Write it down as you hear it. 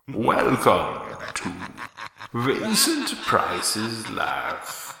Welcome to Vincent Price's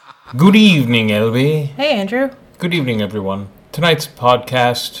Life. Good evening, LB. Hey, Andrew. Good evening, everyone. Tonight's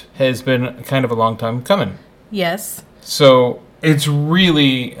podcast has been kind of a long time coming. Yes. So it's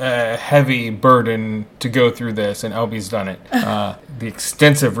really a heavy burden to go through this, and LB's done it. The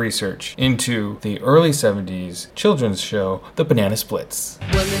extensive research into the early 70s children's show, The Banana Splits.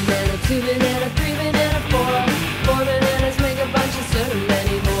 1 banana, 2 banana, 3 banana, 4 bananas make a bunch of so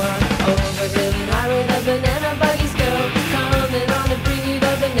many more. Over hill and highway the banana buggies go, coming on to bring you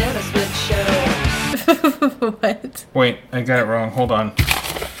the Banana Split Show. What? Wait, I got it wrong. Hold on.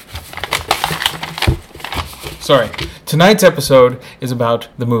 Sorry. Tonight's episode is about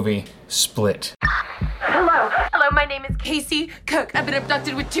the movie Split. Hello, my name is Casey Cook. I've been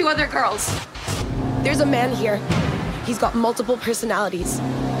abducted with 2 other girls. There's a man here. He's got multiple personalities.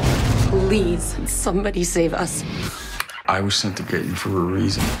 Please, somebody save us. I was sent to get you for a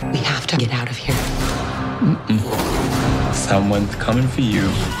reason. We have to get out of here. Someone's coming for you.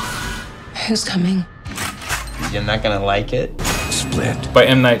 Who's coming? You're not gonna like it. Split. By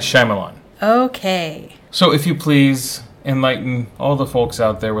M. Night Shyamalan. Okay. So if you please, enlighten all the folks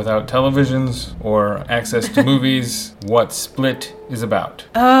out there without televisions or access to movies what Split is about.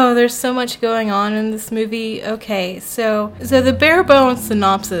 Oh, there's so much going on in this movie. Okay, so the bare bones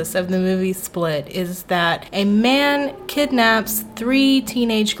synopsis of the movie Split is that a man kidnaps 3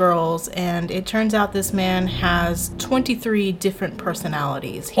 teenage girls, and it turns out this man has 23 different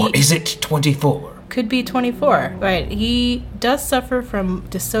personalities. Or is it 24? Could be 24, right? He does suffer from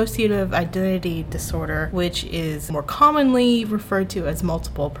dissociative identity disorder, which is more commonly referred to as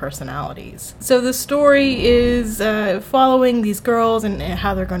multiple personalities. So the story is following these girls and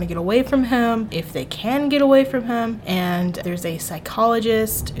how they're going to get away from him, if they can get away from him, and there's a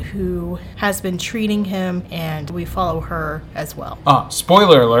psychologist who has been treating him, and we follow her as well.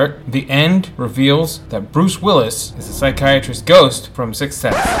 Spoiler alert, the end reveals that Bruce Willis is a psychiatrist ghost from Sixth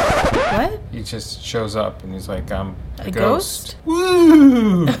Sense. What? He just shows up and he's like, I'm a ghost?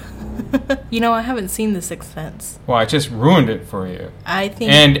 Woo! You know, I haven't seen The Sixth Sense. Well, I just ruined it for you. I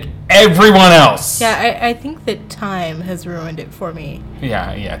think... And everyone else! Yeah, I think that time has ruined it for me.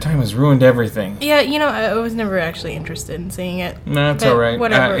 Yeah, time has ruined everything. Yeah, you know, I was never actually interested in seeing it. No, it's But alright.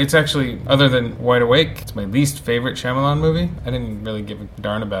 whatever. It's actually, other than Wide Awake, it's my least favorite Shyamalan movie. I didn't really give a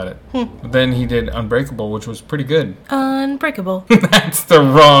darn about it. But then he did Unbreakable, which was pretty good. Unbreakable. That's the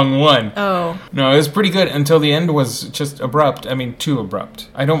wrong one. Oh. No, it was pretty good until the end was just abrupt. I mean, too abrupt.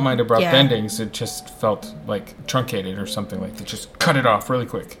 I don't mind abrupt Yeah. endings. It just felt like truncated or something. Like they just cut it off really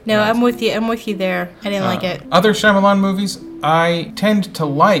quick. No, I'm with you. I'm with you there. I didn't like it. Other Shyamalan movies, I tend to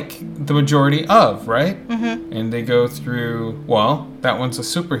like the majority of, right? Mm-hmm. And they go through, well, that one's a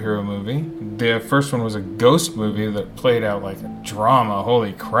superhero movie. The first one was a ghost movie that played out like a drama.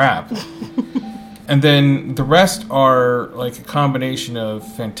 Holy crap. And then the rest are like a combination of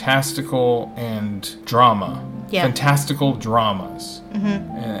fantastical and drama. Yeah. Fantastical dramas.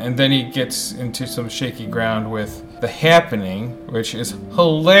 Mm-hmm. And then he gets into some shaky ground with The Happening, which is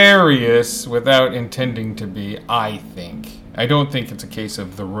hilarious without intending to be, I think. I don't think it's a case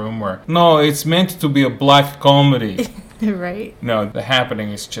of The Room where, no, it's meant to be a black comedy. Right? No, The Happening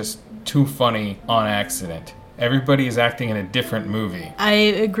is just too funny on accident. Everybody is acting in a different movie. I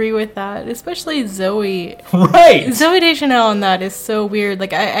agree with that, especially Zoe. Right! Zoe Deschanel on that is so weird.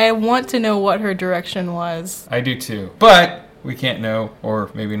 Like, I want to know what her direction was. I do too. But we can't know,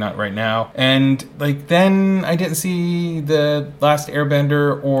 or maybe not right now. And like then I didn't see The Last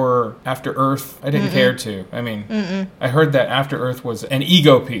Airbender or After Earth. I didn't care to. I mean, I heard that After Earth was an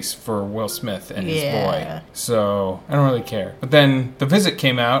ego piece for Will Smith and his boy. So I don't really care. But then The Visit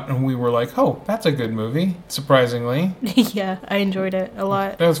came out and we were like, oh, that's a good movie, surprisingly. Yeah, I enjoyed it a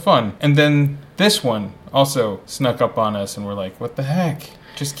lot. That was fun. And then this one also snuck up on us and we're like, what the heck?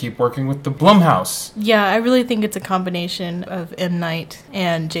 Just keep working with the Blumhouse. Yeah, I really think it's a combination of M. Night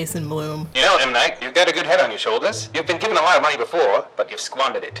and Jason Blum. You know, M. Night, you've got a good head on your shoulders. You've been given a lot of money before, but you've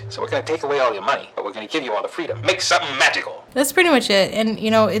squandered it. So we're going to take away all your money, but we're going to give you all the freedom. Make something magical. That's pretty much it. And,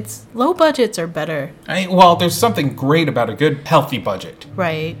 you know, it's low budgets are better. Well, there's something great about a good, healthy budget.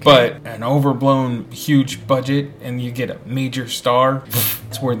 Right. But an overblown, huge budget and you get a major star,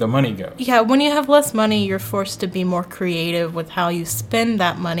 that's where the money goes. Yeah, when you have less money, you're forced to be more creative with how you spend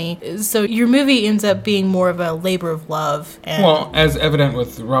that money. So your movie ends up being more of a labor of love. And Well, as evident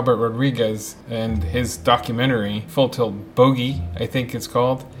with Robert Rodriguez and his documentary, Full Tilt Bogey, I think it's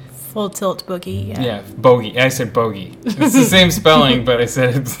called. Full Tilt Boogie, yeah. Yeah, Bogey. I said Bogey. It's the same spelling, but I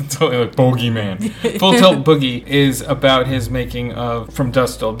said it's totally like Bogeyman. Full Tilt Boogie is about his making of From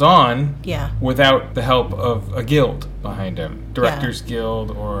Dusk Till Dawn without the help of a guild behind him. Directors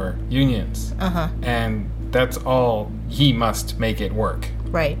Guild or unions. And that's all. He must make it work.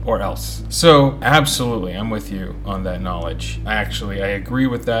 Right. Or else. So, absolutely, I'm with you on that knowledge. I agree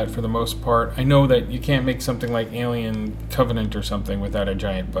with that for the most part. I know that you can't make something like Alien Covenant or something without a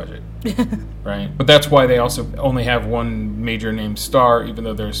giant budget. Right? But that's why they also only have one major named star, even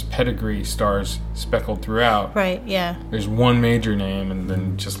though there's pedigree stars speckled throughout. Right, yeah. There's one major name, and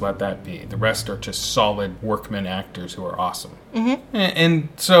then just let that be. The rest are just solid workman actors who are awesome. And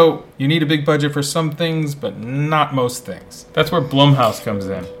so, you need a big budget for some things, but not most things. That's where Blumhouse comes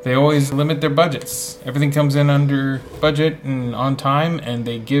in. They always limit their budgets. Everything comes in under budget and on time, and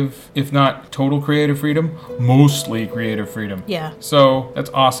they give, if not total creative freedom, mostly creative freedom. Yeah. So that's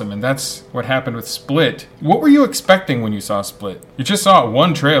awesome, and that's what happened with Split. What were you expecting when you saw Split? You just saw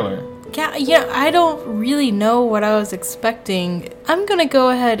one trailer. Yeah, I don't really know what I was expecting. I'm gonna go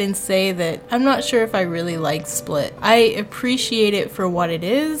ahead and say that I'm not sure if I really like Split. I appreciate it for what it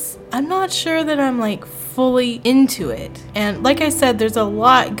is. I'm not sure that I'm like fully into it. And like I said, there's a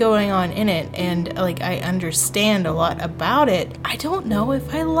lot going on in it, and like I understand a lot about it. I don't know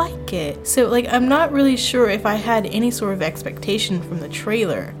if I like it. So like I'm not really sure if I had any sort of expectation from the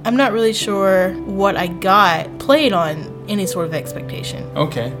trailer. I'm not really sure what I got played on any sort of expectation.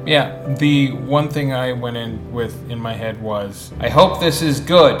 Okay, yeah. The one thing I went in with in my head was, I hope this is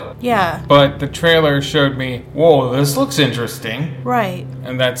good. Yeah. But the trailer showed me, whoa, this looks interesting. Right.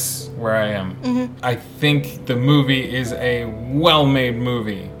 And that's where I am. I think the movie is a well-made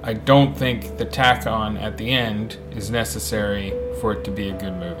movie. I don't think the tack on at the end is necessary for it to be a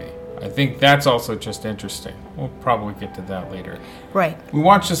good movie. I think that's also just interesting. We'll probably get to that later. Right. We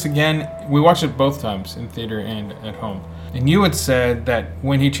watched this again. We watched it both times, in theater and at home. And you had said that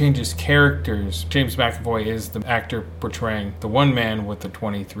when he changes characters, James McAvoy is the actor portraying the one man with the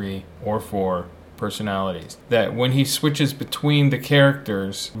 23 or 4 personalities. That when he switches between the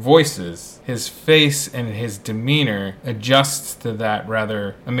characters' voices, his face and his demeanor adjusts to that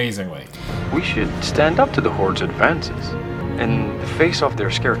rather amazingly. We should stand up to the Horde's advances and face off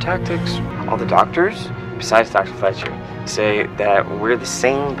their scare tactics. All the doctors, besides Dr. Fletcher, say that we're the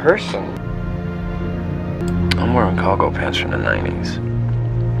same person. I'm wearing cargo pants from the 90s.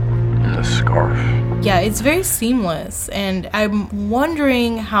 And the scarf. Yeah, it's very seamless, and I'm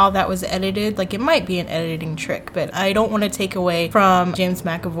wondering how that was edited. Like, it might be an editing trick, but I don't want to take away from James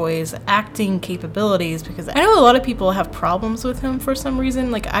McAvoy's acting capabilities, because I know a lot of people have problems with him for some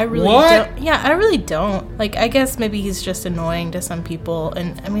reason. Like, I really don't. Yeah, I really don't. Like, I guess maybe he's just annoying to some people,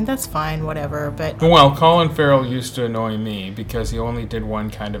 and I mean, that's fine, whatever, but... Well, Colin Farrell used to annoy me because he only did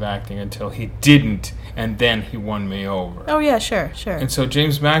one kind of acting until he didn't, and then he won me over. Oh, yeah, sure. And so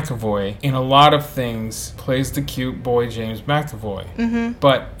James McAvoy, in a lot of things, plays the cute boy James McAvoy.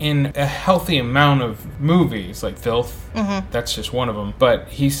 But in a healthy amount of movies, like Filth, that's just one of them, but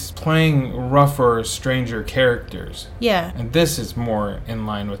he's playing rougher, stranger characters. Yeah. And this is more in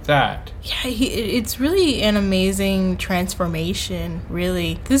line with that. Yeah, it's really an amazing transformation,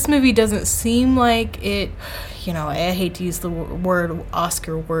 really. This movie doesn't seem like it... You know, I hate to use the word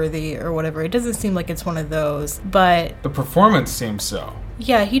Oscar-worthy or whatever. It doesn't seem like it's one of those, but... The performance seems so.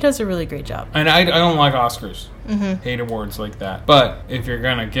 Yeah, he does a really great job. And I don't like Oscars. Hate awards like that. But if you're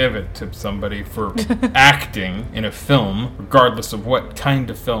going to give it to somebody for acting in a film, regardless of what kind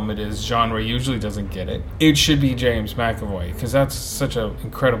of film it is, genre usually doesn't get it, it should be James McAvoy, because that's such an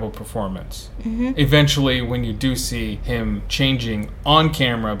incredible performance. Eventually, when you do see him changing on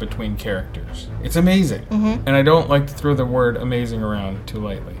camera between characters, it's amazing. And I don't like to throw the word amazing around too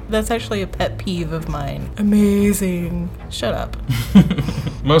lightly. That's actually a pet peeve of mine. Amazing. Shut up.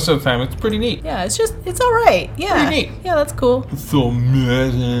 Most of the time, it's pretty neat. Yeah, it's all right. Yeah. Pretty neat. Yeah, that's cool. It's so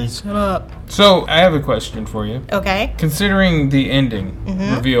amazing. Shut up. So, I have a question for you. Okay. Considering the ending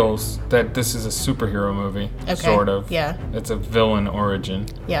reveals that this is a superhero movie, sort of. Yeah. It's a villain origin.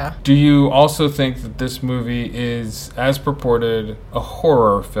 Yeah. Do you also think that this movie is, as purported, a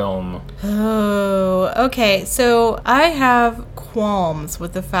horror film? Oh, okay. So I have qualms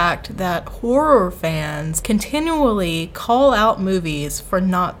with the fact that horror fans continually call out movies for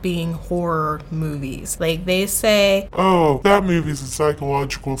not being horror movies. Like, they say, oh, that movie's a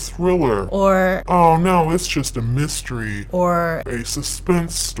psychological thriller. or oh no, it's just a mystery, or a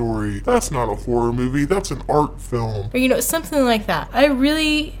suspense story. That's not a horror movie, that's an art film. Or, something like that. I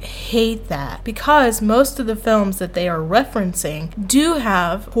really hate that because most of the films that they are referencing do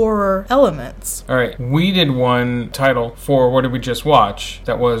have horror elements. All right, we did one title for What Did We Just Watch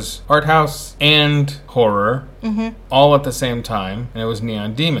that was art house and horror. All at the same time, and it was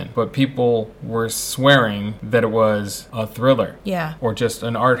Neon Demon. But people were swearing that it was a thriller. Yeah. Or just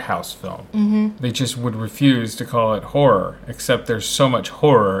an art house film. They just would refuse to call it horror, except there's so much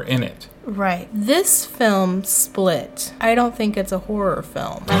horror in it. Right. This film, Split, I don't think it's a horror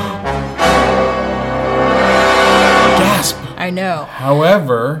film. Gasp! I know.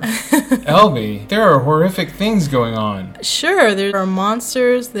 However, Elby, there are horrific things going on. Sure, there are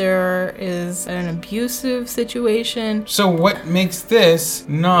monsters, there is an abusive situation. So what makes this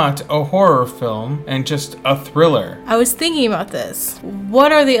not a horror film and just a thriller? I was thinking about this.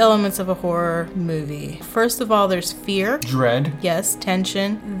 What are the elements of a horror movie? First of all, there's fear. Dread. Yes,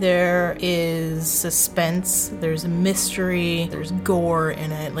 tension. There is suspense. There's mystery. There's gore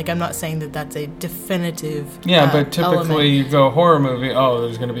in it. Like, I'm not saying that that's a definitive but typically you go horror movie, oh,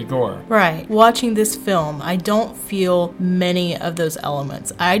 there's going to be gore. Right. Watching this film, I don't feel many of those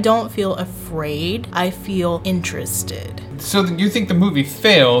elements. I don't feel afraid. I feel interested. So you think the movie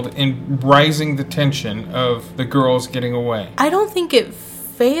failed in rising the tension of the girls getting away? I don't think it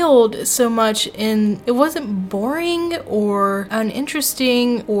failed so much in it wasn't boring or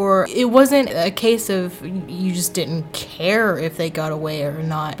uninteresting, or it wasn't a case of you just didn't care if they got away or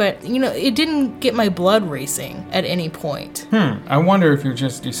not. But, it didn't get my blood racing at any point. I wonder if you're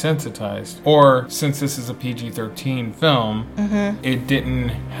just desensitized. Or, since this is a PG-13 film, it didn't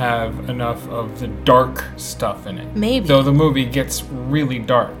have enough of the dark stuff in it. Maybe. Though the movie gets really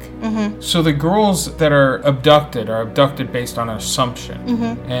dark. So the girls that are abducted based on an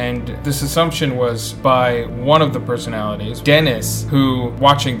assumption. And this assumption was by one of the personalities, Dennis, who,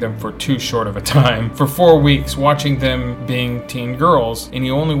 watching them for too short of a time, for 4 weeks, watching them being teen girls, and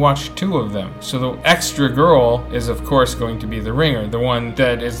he only watched 2 of them. So the extra girl is, of course, going to be the ringer, the one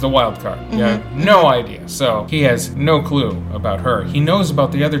that is the wild card. You have no idea. So he has no clue about her. He knows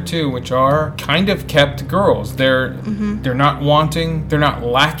about the other 2, which are kind of kept girls. They're not wanting, they're not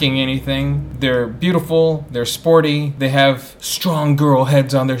lacking anything. They're beautiful, they're sporty, they have strong girl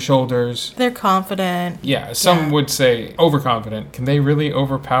heads on their shoulders. They're confident. Yeah, some would say overconfident. Can they really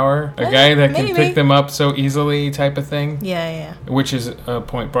overpower a guy that can pick them up so easily type of thing? Yeah. Which is a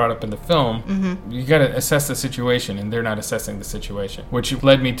point brought up in the film. You gotta assess the situation, and they're not assessing the situation. Which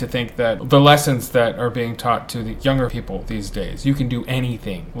led me to think that the lessons that are being taught to the younger people these days, you can do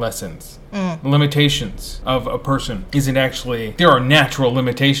anything lessons. Limitations of a person isn't actually, there are natural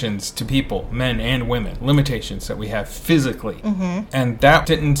limitations to people, men and women, limitations that we have physically, and that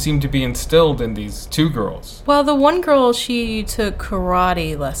didn't seem to be instilled in these 2 girls. Well, the one girl, she took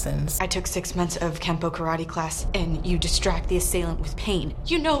karate lessons. I took 6 months of Kempo karate class, and you distract the assailant with pain.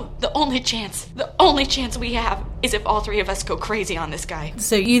 The only chance we have is if all 3 of us go crazy on this guy.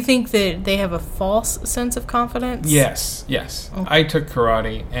 So you think that they have a false sense of confidence? Yes. Okay. I took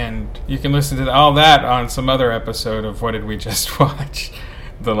karate, and you can listen to all that on some other episode of What Did We Just Watch?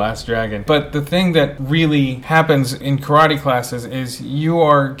 The Last Dragon. But the thing that really happens in karate classes is you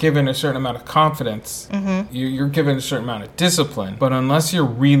are given a certain amount of confidence. You're given a certain amount of discipline. But unless you're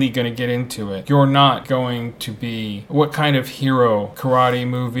really going to get into it, you're not going to be what kind of hero karate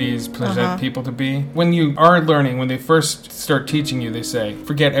movies present people to be. When you are learning, when they first start teaching you, they say,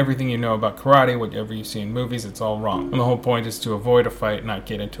 forget everything you know about karate, whatever you see in movies, it's all wrong. And the whole point is to avoid a fight, not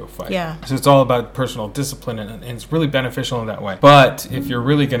get into a fight. Yeah. So it's all about personal discipline, and it's really beneficial in that way. But if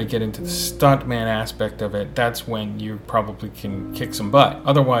you're really going to get into the stuntman aspect of it, that's when you probably can kick some butt.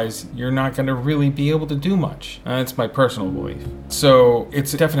 Otherwise, you're not going to really be able to do much. That's my personal belief. So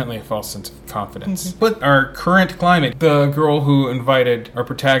it's definitely a false sense of confidence. But our current climate, the girl who invited our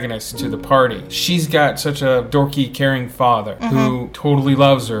protagonist to the party, she's got such a dorky, caring father who totally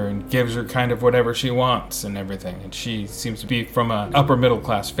loves her and gives her kind of whatever she wants and everything. And she seems to be from an upper middle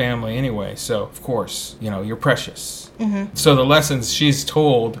class family anyway. So, of course, you're precious. So the lessons she's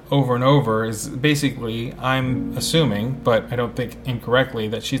told over and over is basically, I'm assuming, but I don't think incorrectly,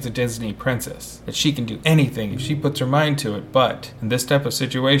 that she's a Disney princess. That she can do anything if she puts her mind to it. But in this type of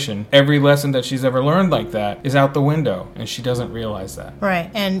situation, every lesson that she's ever learned like that is out the window, and she doesn't realize that.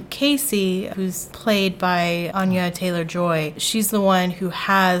 Right. And Casey, who's played by Anya Taylor-Joy, she's the one who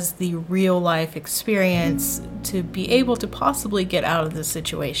has the real life experience to be able to possibly get out of this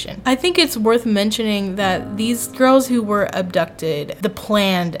situation. I think it's worth mentioning that these girls who were abducted, the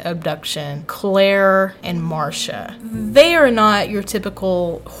planned abduction, Claire and Marcia, they are not your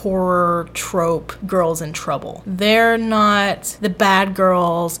typical horror trope girls in trouble. They're not the bad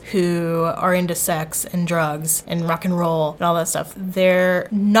girls who are into sex and drugs and rock and roll and all that stuff. They're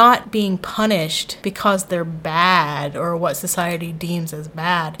not being punished because they're bad or what society deems as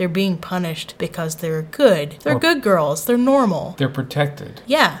bad. They're being punished because they're good. They're good girls. They're normal. They're protected.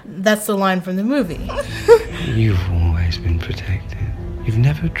 Yeah, that's the line from the movie. You've always been protected. You've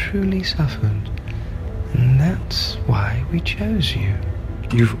never truly suffered. And that's why we chose you.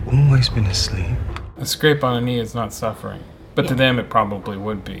 You've always been asleep. A scrape on a knee is not suffering. But to them, it probably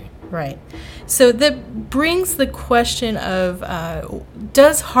would be. Right. So that brings the question of,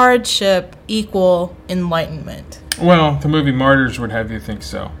 does hardship equal enlightenment? Well, the movie Martyrs would have you think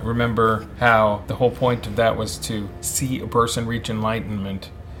so. Remember how the whole point of that was to see a person reach enlightenment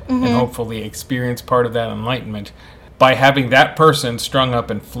and hopefully experience part of that enlightenment by having that person strung up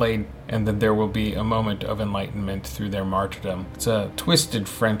and flayed, and then there will be a moment of enlightenment through their martyrdom. It's a twisted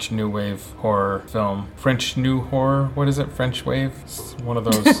French New Wave horror film. French New Horror? What is it? French Wave? It's one of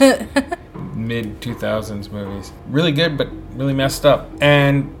those mid-2000s movies. Really good, but really messed up.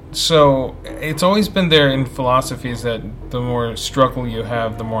 And so it's always been there in philosophies that the more struggle you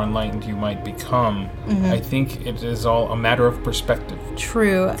have, the more enlightened you might become. I think it is all a matter of perspective.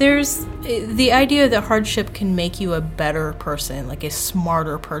 True. There's the idea that hardship can make you a better person, like a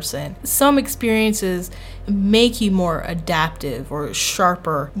smarter person. Some experiences make you more adaptive or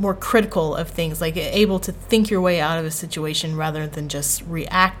sharper, more critical of things, like able to think your way out of a situation rather than just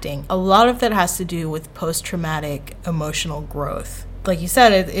reacting. A lot of that has to do with post-traumatic emotional growth. Like you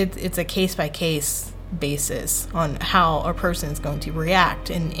said, it's a case-by-case basis on how a person is going to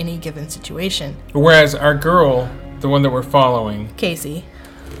react in any given situation. Whereas our girl, the one that we're following, Casey,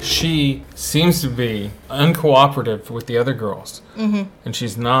 she seems to be uncooperative with the other girls. And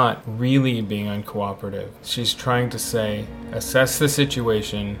she's not really being uncooperative. She's trying to say, assess the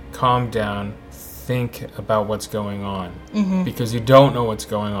situation, calm down, think about what's going on. Because you don't know what's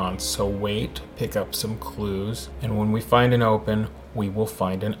going on. So wait, pick up some clues, and when we find an open, we will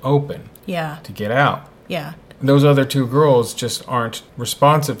find an open. Yeah. To get out. Yeah. Those other two girls just aren't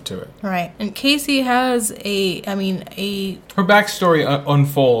responsive to it. Right. And Casey has her backstory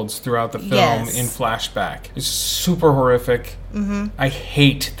unfolds throughout the film Yes. in flashback. It's super horrific. I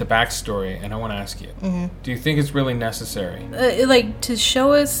hate the backstory, and I want to ask you, do you think it's really necessary? Like, to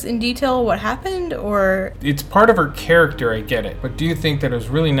show us in detail what happened, or? It's part of her character, I get it. But do you think that it was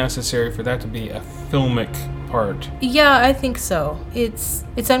really necessary for that to be a filmic part? Yeah, I think so. It's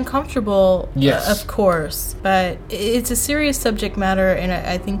uncomfortable, yes, of course, but it's a serious subject matter, and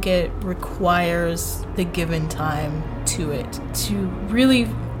I think it requires the given time to it to really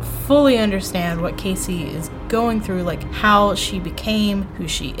fully understand what Casey is going through, like how she became who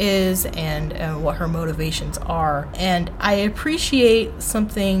she is and what her motivations are. And I appreciate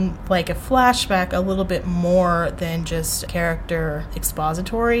something like a flashback a little bit more than just character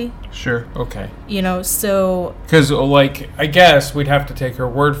expository. Sure, okay. You know, so... Because, like, I guess we'd have to take her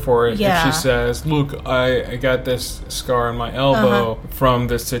word for it Yeah. if she says, look, I got this scar on my elbow from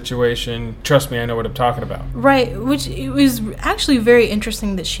this situation. Trust me, I know what I'm talking about. Right, which it was actually very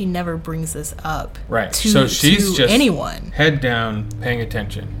interesting that she never brings this up. Right, to, so she's to just anyone. Head down, paying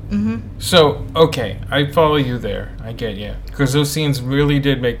attention. So, okay, I follow you there. I get you. Because those scenes really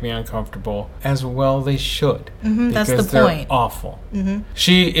did make me uncomfortable, as well they should. That's the because they're point. awful.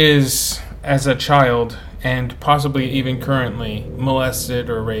 She is, as a child, and possibly even currently, molested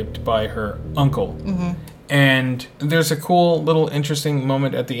or raped by her uncle. And there's a cool little interesting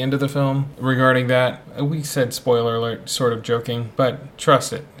moment at the end of the film regarding that. We said spoiler alert, sort of joking, but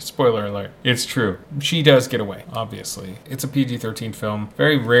trust it, spoiler alert. It's true. She does get away, obviously. It's a PG-13 film.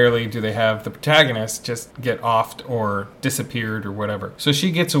 Very rarely do they have the protagonist just get offed or disappeared or whatever. So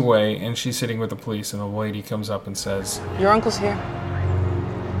she gets away, and she's sitting with the police, and the lady comes up and says, "Your uncle's here.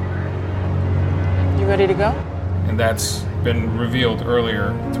 You ready to go?" And that's been revealed earlier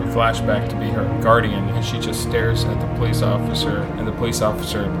through flashback to be her guardian, and she just stares at the police officer, and the police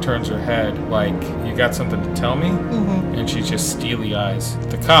officer turns her head like, you got something to tell me? And she just steely eyes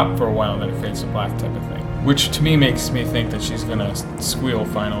the cop for a while, and then it fades to black type of thing. Which to me makes me think that she's gonna squeal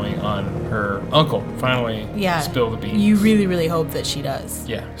finally on her uncle, finally spill the beans. You really, really hope that she does.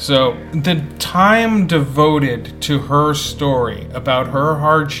 Yeah. So the time devoted to her story about her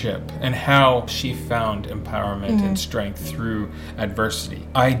hardship and how she found empowerment and strength through adversity.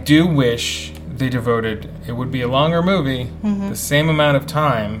 I do wish they devoted, it would be a longer movie, the same amount of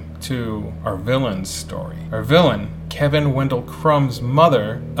time to our villain's story. Our villain, Kevin Wendell Crumb's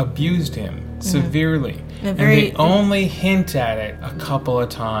mother, abused him severely. And they only hint at it a couple of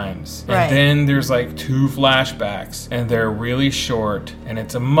times. Right. And then there's like 2 flashbacks, and they're really short, and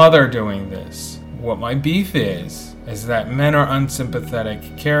it's a mother doing this. What my beef is that men are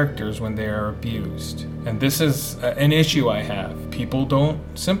unsympathetic characters when they are abused. And this is an issue I have. People don't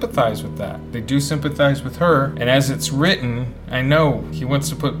sympathize with that. They do sympathize with her, and as it's written, I know he wants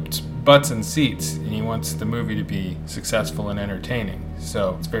to put butts in seats, and he wants the movie to be successful and entertaining.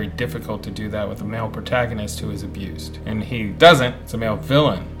 So it's very difficult to do that with a male protagonist who is abused. And he doesn't. It's a male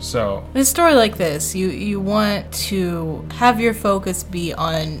villain. So in a story like this, you want to have your focus be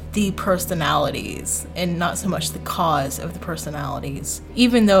on the personalities and not so much the cause of the personalities,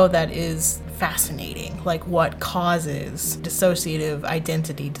 even though that is fascinating, like what causes dissociative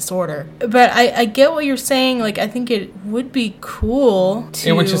identity disorder. But I get what you're saying. Like, I think it would be cool to...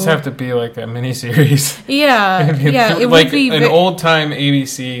 It would just have to be like a miniseries. Yeah, yeah. It like would be an old-time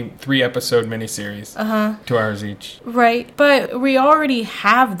ABC 3-episode miniseries. 2 hours each. Right. But we already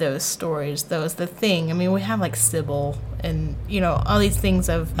have those stories, though, is the thing. I mean, we have, like, Sybil and, you know, all these things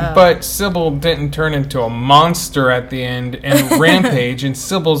of... But Sybil didn't turn into a monster at the end and rampage, and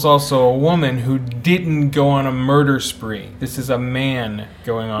Sybil's also a woman who didn't go on a murder spree. This is a man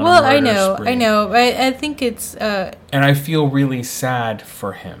going on a murder spree. I know. I think it's... And I feel really sad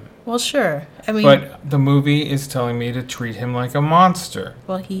for him. Well, sure. I mean... But the movie is telling me to treat him like a monster.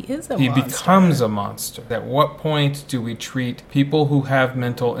 Well, he is a monster. He becomes a monster. At what point do we treat people who have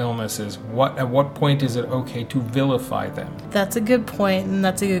mental illnesses? At what point is it okay to vilify them? That's a good point, and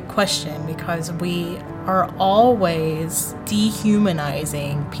that's a good question, because we are always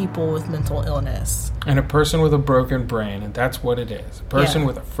dehumanizing people with mental illness. And a person with a broken brain, and that's what it is. A person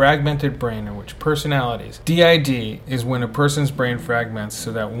with a fragmented brain in which personalities. DID is when a person's brain fragments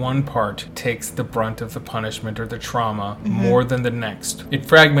so that one part takes the brunt of the punishment or the trauma more than the next. It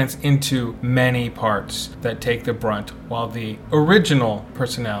fragments into many parts that take the brunt, while the original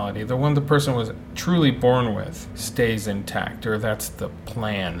personality, the one the person was truly born with, stays intact, or that's the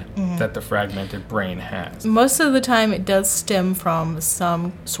plan that the fragmented brain has. Most of the time it does stem from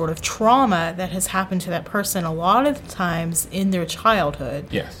some sort of trauma that has happened to that person, a lot of the times in their childhood.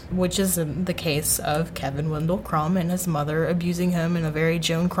 Yes. Which is the case of Kevin Wendell Crumb and his mother abusing him in a very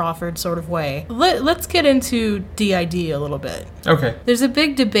Joan Crawford sort of way. Let's get into DID a little bit. Okay. There's a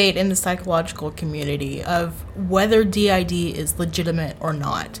big debate in the psychological community of whether DID is legitimate or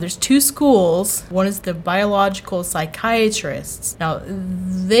not. There's 2 schools. One is the biological psychiatrists. Now,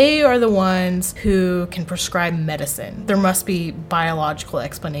 they are the ones who can prescribe medicine. There must be biological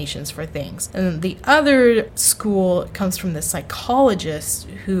explanations for things. And the other school comes from the psychologists,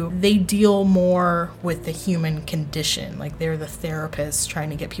 who they deal more with the human condition. Like, they're the therapists trying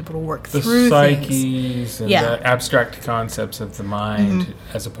to get people to work through things. The psyches and the abstract concepts of the mind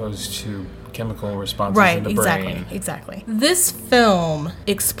as opposed to chemical responses in the brain. Exactly. This film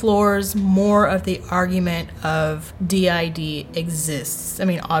explores more of the argument of DID exists. I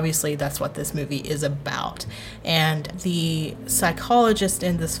mean, obviously that's what this movie is about. And the psychologist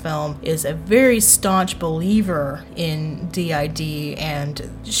in this film is a very staunch believer in DID, and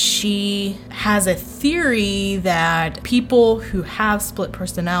she has a theory that people who have split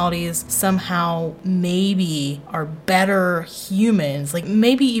personalities somehow maybe are better humans, like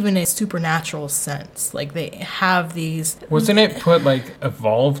maybe even a supernatural sense. Like, they have these... Wasn't it put like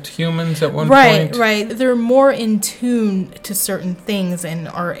evolved humans at one point? Right. They're more in tune to certain things and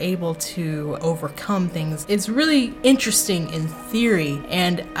are able to overcome things. It's really interesting in theory,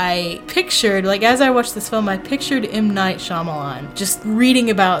 and I pictured, like, as I watched this film, I pictured M. Night Shyamalan just reading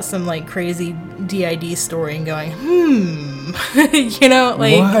about some like crazy DID story and going, you know,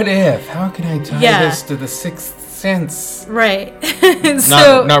 like, what if? How can I tie this to the Sixth Sense? Right.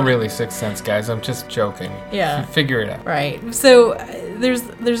 Not really Sixth Sense, guys. I'm just joking. Yeah. Figure it out. Right. So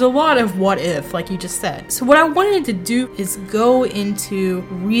there's a lot of what if, like you just said. So what I wanted to do is go into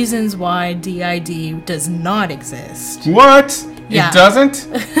reasons why DID does not exist. What? Yeah. It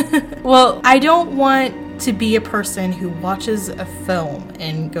doesn't? Well, I don't want to be a person who watches a film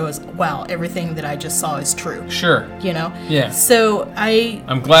and goes, wow, everything that I just saw is true. Sure. You know? Yeah. So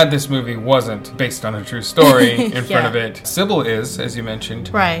I'm glad this movie wasn't based on a true story in front of it. Sybil is, as you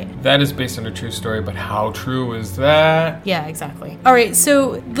mentioned. Right. That is based on a true story, but how true is that? Yeah, exactly. All right,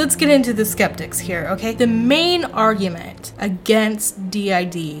 so let's get into the skeptics here, okay? The main argument against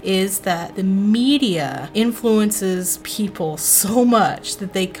DID is that the media influences people so much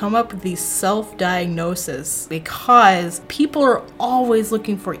that they come up with these self-diagnoses diagnosis because people are always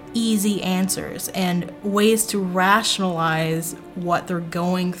looking for easy answers and ways to rationalize what they're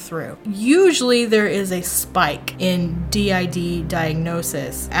going through. Usually there is a spike in DID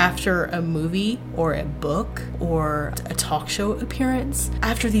diagnosis after a movie or a book or a talk show appearance.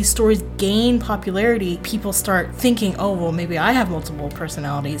 After these stories gain popularity, people start thinking, oh, well, maybe I have multiple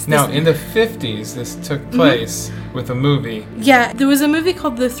personalities. Now, in the 50s, this took place with a movie. Yeah, there was a movie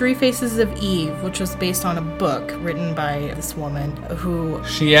called The Three Faces of Eve, which was based on a book written by this woman who...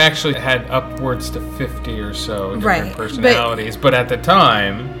 She actually had upwards to 50 or so different Right, personalities, but at the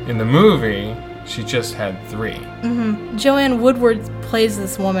time, in the movie, she just had 3. Joanne Woodward plays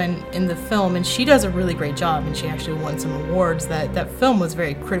this woman in the film, and she does a really great job, and she actually won some awards. That film was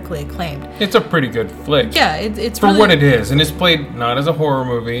very critically acclaimed. It's a pretty good flick. Yeah, it's for really... what it is, and it's played not as a horror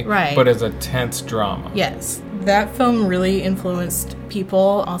movie, Right. but as a tense drama. Yes. That film really influenced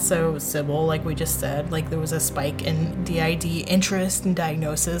people. Also, Sybil, like we just said, like there was a spike in DID interest and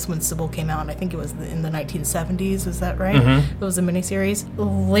diagnosis when Sybil came out. I think it was in the 1970s. Is that right? It was a miniseries.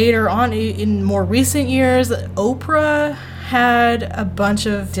 Later on, in more recent years, Oprah had a bunch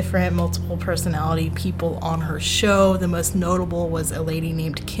of different multiple personality people on her show. The most notable was a lady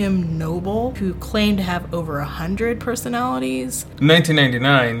named Kim Noble, who claimed to have over 100 personalities.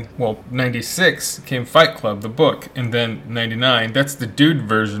 1999, well, 96 came Fight Club, the book, and then 99, that's the dude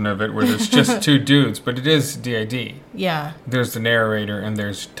version of it where there's just 2 dudes, but it is DID. Yeah. There's the narrator and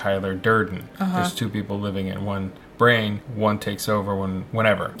there's Tyler Durden. There's 2 people living in one brain, one takes over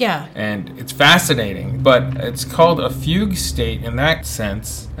whenever. Yeah. And it's fascinating, but it's called a fugue state in that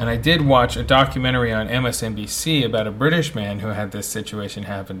sense. And I did watch a documentary on MSNBC about a British man who had this situation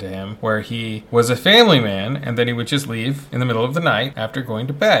happen to him, where he was a family man and then he would just leave in the middle of the night after going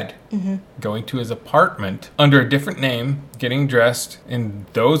to bed, going to his apartment under a different name, getting dressed in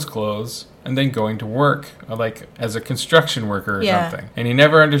those clothes, and then going to work, like as a construction worker or something. And he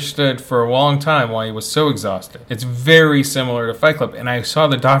never understood for a long time why he was so exhausted. It's very similar to Fight Club. And I saw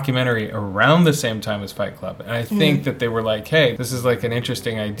the documentary around the same time as Fight Club. And I think that they were like, hey, this is like an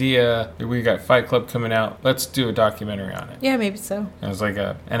interesting idea. We got Fight Club coming out. Let's do a documentary on it. Yeah, maybe so. It was like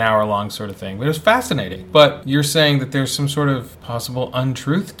an hour-long sort of thing. But it was fascinating. But you're saying that there's some sort of possible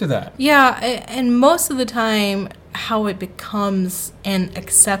untruth to that. Yeah, and most of the time, how it becomes an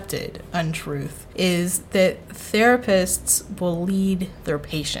accepted untruth is that therapists will lead their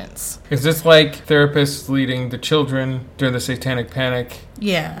patients. Is this like therapists leading the children during the Satanic Panic?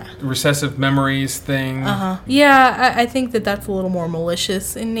 Yeah. Recessive memories thing? Yeah, I think that's a little more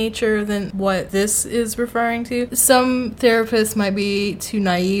malicious in nature than what this is referring to. Some therapists might be too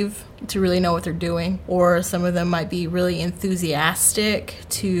naive to really know what they're doing, or some of them might be really enthusiastic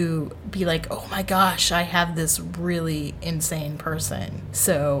to be like, oh my gosh, I have this really insane person,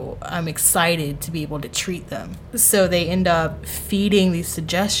 so I'm excited to be able to treat them. So they end up feeding these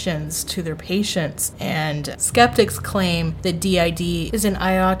suggestions to their patients, and skeptics claim that DID is an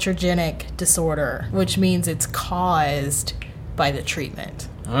iatrogenic disorder, which means it's caused by the treatment.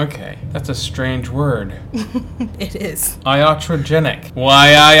 Okay, that's a strange word. It is. Iatrogenic. Why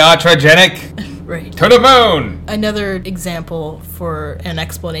iatrogenic? Right. To the moon! Another example for an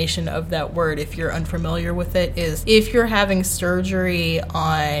explanation of that word, if you're unfamiliar with it, is if you're having surgery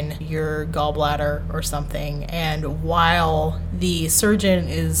on your gallbladder or something, and while the surgeon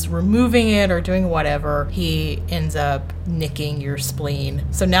is removing it or doing whatever, he ends up nicking your spleen.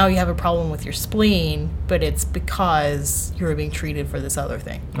 So now you have a problem with your spleen, but it's because you're being treated for this other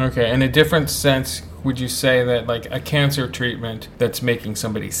thing. Okay, in a different sense, would you say that like a cancer treatment that's making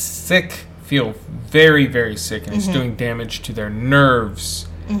somebody sick, feel very, very sick, and it's doing damage to their nerves,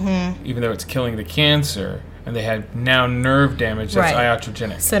 even though it's killing the cancer, and they have now nerve damage that's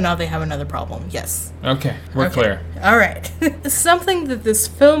iatrogenic. So now they have another problem, yes. Okay, we're clear. All right. Something that this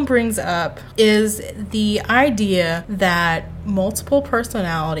film brings up is the idea that multiple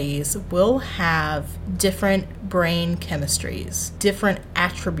personalities will have different brain chemistries, different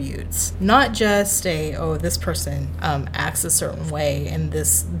attributes, not just this person acts a certain way and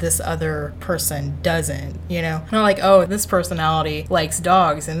this other person doesn't, not like, this personality likes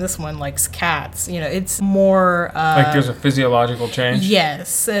dogs and this one likes cats. It's more like there's a physiological change.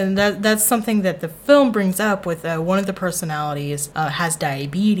 Yes, and that's something that the film brings up with one of the personalities has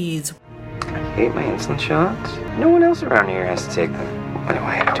diabetes. I hate my insulin shots. No one else around here has to take them. What do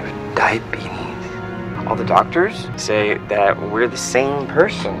I have to do with diabetes? All the doctors say that we're the same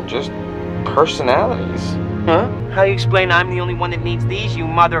person, just personalities. Huh? How do you explain I'm the only one that needs these, you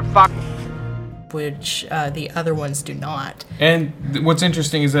motherfucker? which the other ones do not. And what's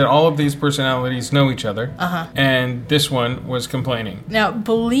interesting is that all of these personalities know each other, and this one was complaining. Now,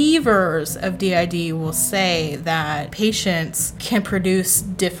 believers of DID will say that patients can produce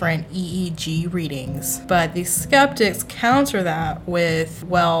different EEG readings, but the skeptics counter that with,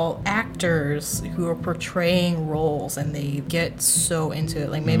 well, actors who are portraying roles and they get so into it,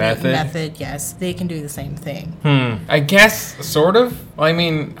 like maybe Method, yes, they can do the same thing. I guess, sort of. I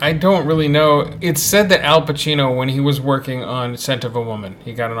mean, I don't really know. It's said that Al Pacino, when he was working on Scent of a Woman,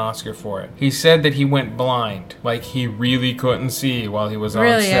 he got an Oscar for it. He said that he went blind. Like, he really couldn't see while he was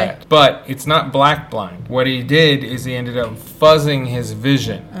on set. But it's not black blind. What he did is he ended up fuzzing his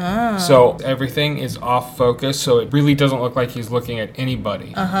vision. So everything is off focus, so it really doesn't look like he's looking at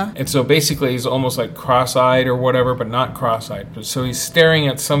anybody. And so basically he's almost like cross-eyed or whatever, but not cross-eyed. So he's staring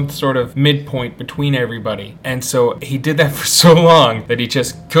at some sort of midpoint between everybody. And so he did that for so long that he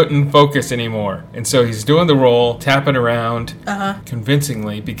just couldn't focus anymore. And so he's doing the role, tapping around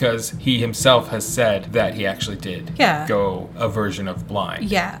convincingly, because he himself has said that he actually did go a version of blind.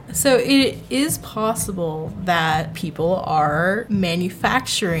 Yeah. So it is possible that people are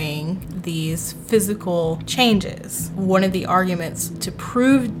manufacturing these physical changes. One of the arguments to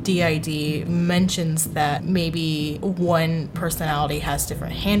prove DID mentions that maybe one personality has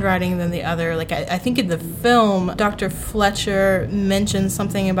different handwriting than the other. Like, I think in the film, Dr. Fletcher mentioned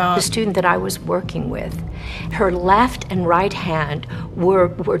something about the student that I was working with. Her left and right hand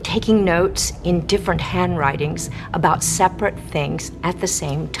were taking notes in different handwritings about separate things at the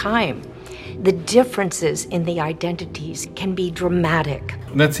same time. The differences in the identities can be dramatic.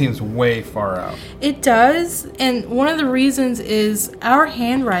 That seems way far out. It does, and one of the reasons is our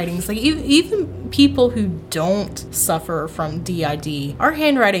handwritings, like even people who don't suffer from DID, our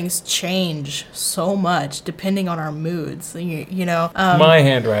handwritings change so much depending on our moods, you know. My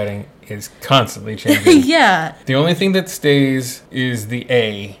handwriting is constantly changing. Yeah. The only thing that stays is the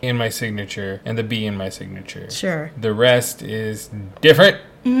A in my signature and the B in my signature. Sure. The rest is different.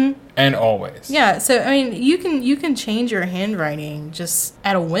 And always. Yeah, so I mean, you can change your handwriting just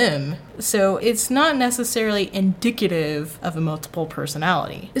at a whim. So it's not necessarily indicative of a multiple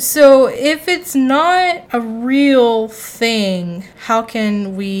personality. So if it's not a real thing, how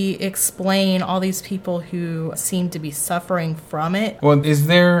can we explain all these people who seem to be suffering from it? Well, is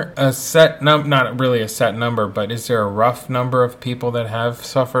there a set not really a set number, but is there a rough number of people that have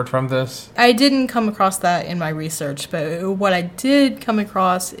suffered from this? I didn't come across that in my research, but what I did come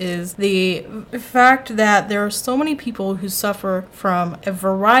across is the fact that there are so many people who suffer from a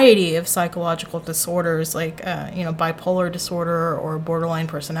variety of psychological disorders, like bipolar disorder or borderline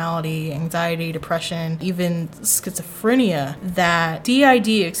personality, anxiety, depression, even schizophrenia, that DID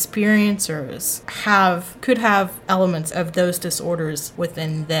experiencers could have elements of those disorders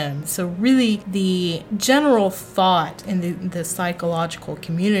within them. So really the general thought in the psychological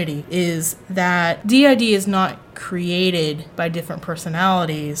community is that DID is not created by different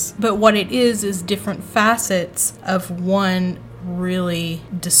personalities, but what it is different facets of one really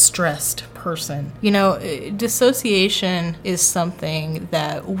distressed person. You know, dissociation is something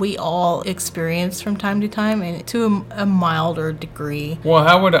that we all experience from time to time, and to a milder degree. Well,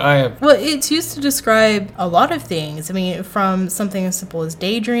 how would I have... Well, it's used to describe a lot of things. I mean, from something as simple as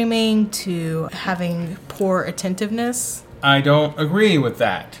daydreaming to having poor attentiveness. I don't agree with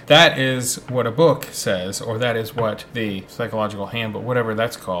that. That is what a book says, or that is what the psychological handbook, whatever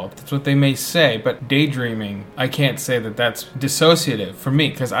that's called, that's what they may say. But daydreaming, I can't say that that's dissociative for me,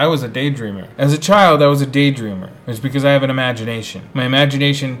 because I was a daydreamer. As a child, I was a daydreamer. It was because I have an imagination. My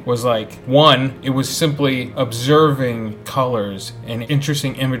imagination was like, one, it was simply observing colors and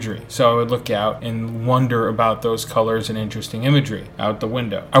interesting imagery. So I would look out and wonder about those colors and interesting imagery out the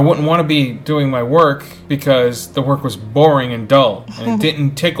window. I wouldn't want to be doing my work because the work was boring and dull, and it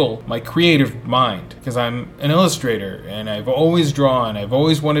didn't tickle my creative mind, because I'm an illustrator and I've always drawn. I've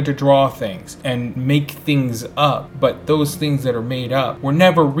always wanted to draw things and make things up, but those things that are made up were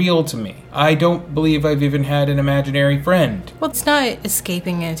never real to me. I don't believe I've even had an imaginary friend. Well, it's not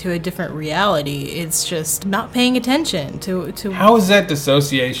escaping into a different reality. It's just not paying attention to... How is that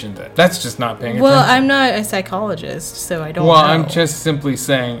dissociation then? That's just not paying attention. Well, I'm not a psychologist, so I don't know. Well, I'm just simply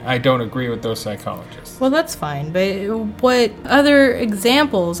saying I don't agree with those psychologists. Well, that's fine, but what other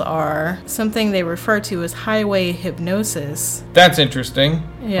examples are something they refer to as highway hypnosis. That's interesting.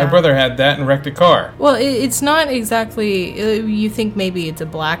 Yeah. My brother had that and wrecked a car. Well, it's not exactly, you think maybe it's a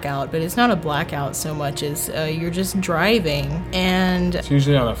blackout, but it's not a blackout so much as you're just driving and... It's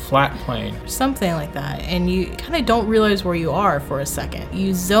usually on a flat plane. Something like that. And you kind of don't realize where you are for a second.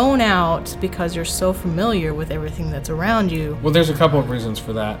 You zone out because you're so familiar with everything that's around you. Well, there's a couple of reasons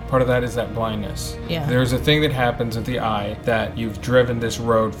for that. Part of that is that blindness. Yeah. There's a thing that happens at the eye that you've driven this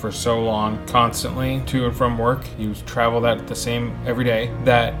road for so long, constantly, to and from work. You travel that the same every day,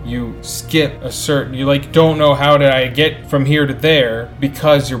 that you skip a certain, you like don't know how did I get from here to there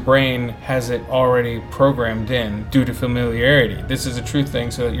because your brain has it already programmed in due to familiarity. This is a true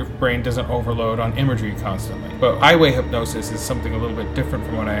thing so that your brain doesn't overload on imagery constantly. But highway hypnosis is something a little bit different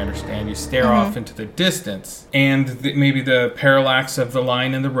from what I understand. You stare off into the distance and maybe the parallax of the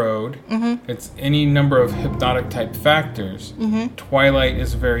line in the road. It's any number of hypnotic type factors. Twilight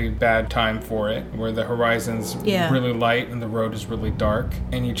is a very bad time for it, where the horizon's really light and the road is really dark,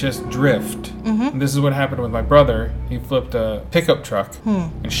 and you just drift. And this is what happened with my brother. He flipped a pickup truck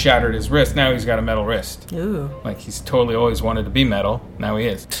and shattered his wrist. Now he's got a metal wrist. Ooh. Like he's totally always wanted to be metal. Now he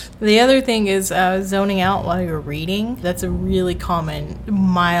is. The other thing is zoning out while you're reading. That's a really common,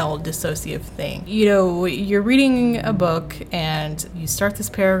 mild dissociative thing. You know, you're reading a book and you start this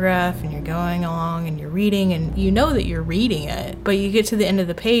paragraph and you're going along and you're reading and you know that you're reading it, but you get to the end of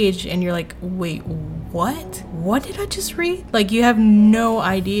the page and you're like, wait, what? What did I just read? Like, you have no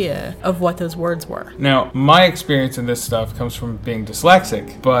idea of what those words were. Now, my experience in this stuff comes from being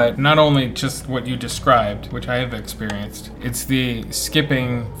dyslexic, but not only just what you described, which I have experienced, it's the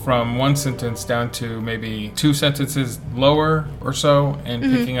skipping from one sentence down to maybe 2 sentences lower or so, and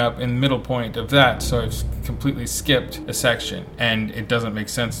picking up in the middle point of that. So I've completely skipped a section, and it doesn't make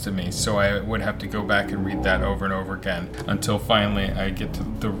sense to me, so I would have to go back and read that over and over again until finally I get to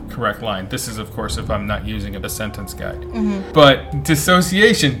the correct line. This is, of course, if I'm not using a sentence guide. But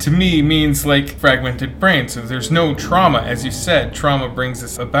dissociation to me means like fragmented brain, so there's no trauma. As you said, trauma brings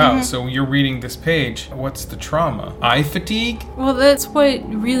this about. So you're reading this page, what's the trauma? Eye fatigue? Well, that's what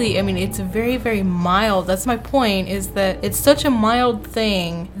really, I mean, it's a very, very mild. That's my point, is that it's such a mild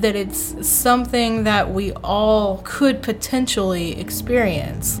thing that it's something that we all could potentially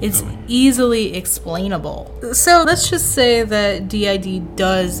experience. It's easily explainable. So let's just say that DID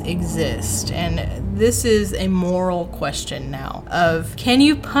does exist, and this is a moral question now of, can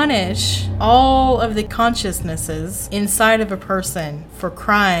you punish all of the consciousnesses inside of a person for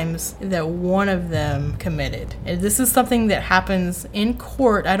crimes that one of them committed? And this is something that happens in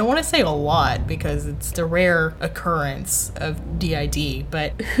court. I don't want to say a lot because it's a rare occurrence of DID,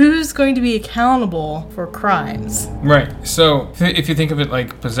 but who's going to be accountable for crimes? Right. So if you think of it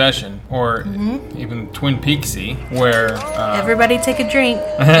like possession, or even Twin Peaksy, where everybody take a drink.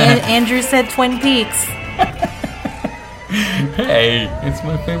 Andrew said Twin Peaks. Hey, it's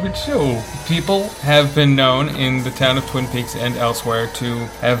my favorite show. People have been known in the town of Twin Peaks and elsewhere to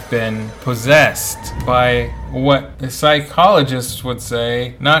have been possessed by what the psychologists would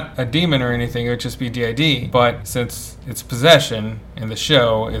say, not a demon or anything, it would just be DID, but since it's possession in the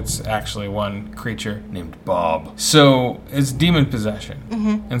show, it's actually one creature named Bob. So it's demon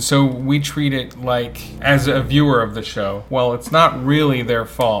possession. And so we treat it like, as a viewer of the show, well, it's not really their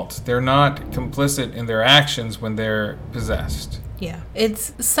fault. They're not complicit in their actions when they're possessed. Yeah,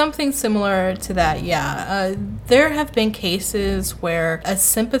 it's something similar to that, yeah. There have been cases where a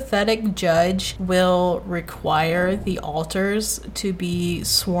sympathetic judge will require the alters to be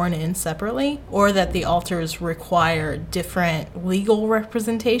sworn in separately, or that the alters require different legal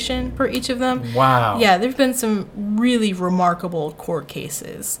representation for each of them. Wow. Yeah, there've been some really remarkable court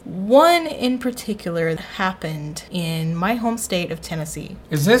cases. One in particular happened in my home state of Tennessee.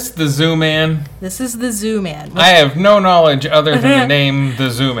 Is this the Zoo Man? This is the Zoo Man. I have no knowledge other than the name the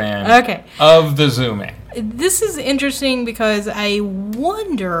Zoo Man. Okay. Of the Zoo Man. This is interesting because I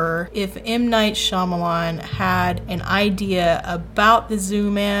wonder if M. Night Shyamalan had an idea about the Zoo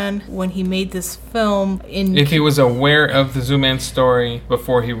Man when he made this film. If he was aware of the Zoo Man story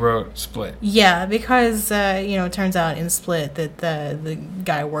before he wrote Split. Yeah, because, it turns out in Split that the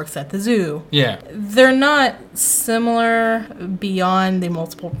guy works at the zoo. Yeah. They're not similar beyond the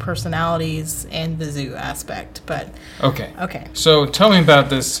multiple personalities and the zoo aspect, but... Okay. So tell me about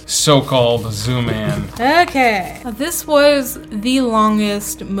this so-called Zoo Man. Okay. This was the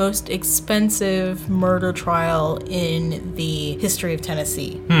longest, most expensive murder trial in the history of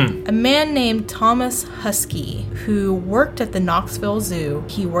Tennessee. A man named Thomas Husky, who worked at the Knoxville Zoo,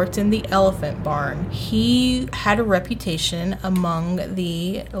 he worked in the elephant barn. He had a reputation among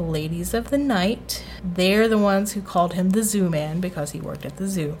the ladies of the night. They're the ones who called him the Zoo Man because he worked at the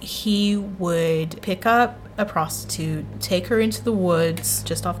zoo. He would pick up a prostitute, take her into the woods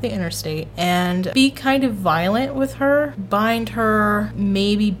just off the interstate, and be kind of violent with her, bind her,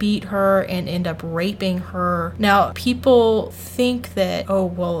 maybe beat her, and end up raping her. Now, people think that, oh,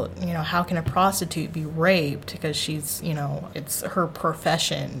 well, how can a prostitute be raped? Because she's, it's her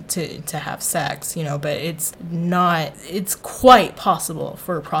profession to have sex, but it's not, it's quite possible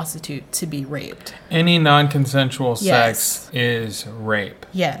for a prostitute to be raped. Any non-consensual Yes. sex is rape.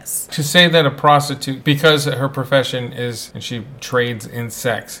 Yes. To say that a prostitute, because her profession is, and she trades in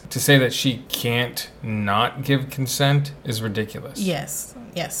sex, to say that she can't not give consent is ridiculous. Yes,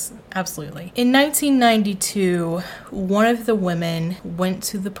 absolutely. In 1992, one of the women went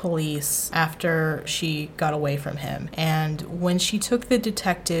to the police after she got away from him. And when she took the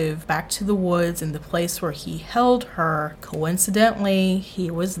detective back to the woods and the place where he held her, coincidentally, he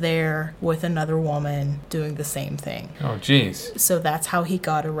was there with another woman doing the same thing. Oh, geez. So that's how he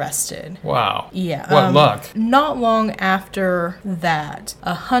got arrested. Wow. Yeah. What luck. Not long after that,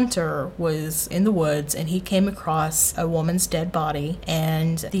 a hunter was in the woods and he came across a woman's dead body,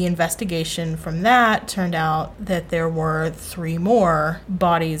 and the investigation from that turned out that there were 3 more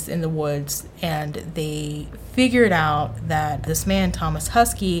bodies in the woods, and they figured out that this man, Thomas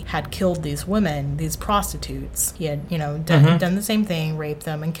Husky, had killed these women, these prostitutes. He had, done the same thing, raped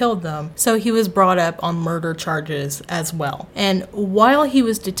them and killed them. So he was brought up on murder charges as well. And while he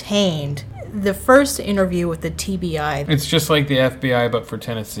was detained, the first interview with the TBI... It's just like the FBI, but for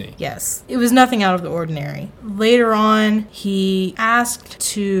Tennessee. Yes. It was nothing out of the ordinary. Later on, he asked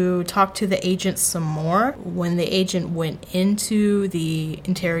to talk to the agent some more. When the agent went into the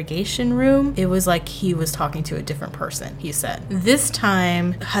interrogation room, it was like he was talking to a different person, he said. This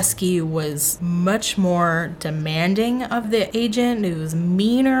time, Husky was much more demanding of the agent. It was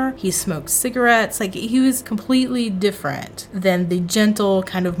meaner. He smoked cigarettes. Like, he was completely different than the gentle,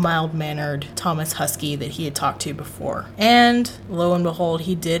 kind of mild-mannered Thomas Husky that he had talked to before. And lo and behold,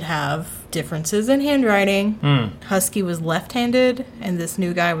 he did have differences in handwriting. Husky was left-handed and this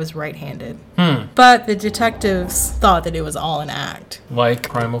new guy was right-handed. But the detectives thought that it was all an act. Like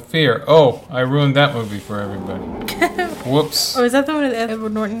Primal Fear. Oh, I ruined that movie for everybody. Whoops. Oh, is that the one with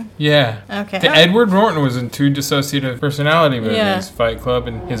Edward Norton? Yeah. Okay. Edward Norton was in 2 dissociative personality movies, Yeah. Fight Club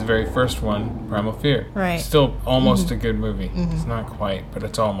and his very first one, Primal Fear. Right. Still almost a good movie. It's not quite, but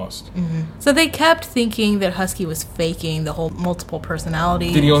it's almost. So they kept thinking that Husky was faking the whole multiple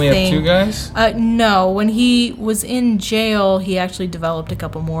personality Did he only thing. have 2 guys? No. When he was in jail, he actually developed a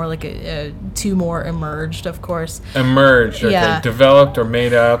couple more, like 2 more emerged, of course. Emerged, okay. Yeah. Developed or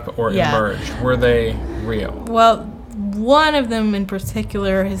made up or Yeah. emerged. Were they real? Well, one of them in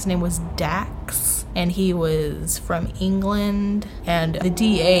particular, his name was Dax, and he was from England, and the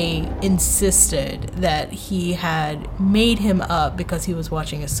DA insisted that he had made him up because he was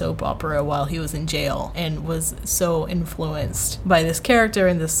watching a soap opera while he was in jail and was so influenced by this character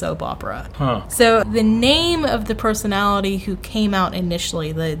in this soap opera. So the name of the personality who came out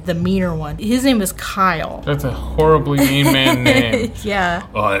initially, the meaner one, his name is Kyle. That's a horribly mean man name. Yeah.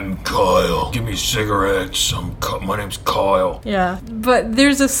 I'm Kyle. Give me cigarettes. My name's Kyle. Yeah. But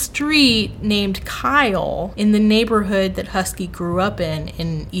there's a street named Kyle in the neighborhood that Husky grew up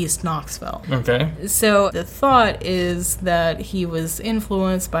in East Knoxville. Okay. So the thought is that he was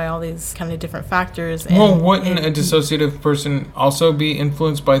influenced by all these kind of different factors. Well, wouldn't a dissociative person also be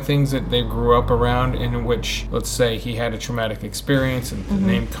influenced by things that they grew up around, in which, let's say, he had a traumatic experience and the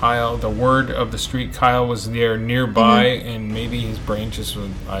name Kyle, the word of the street Kyle was there nearby, and maybe his brain just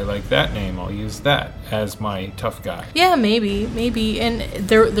would, I like that name, I'll use that as my tough guy. Yeah, maybe. And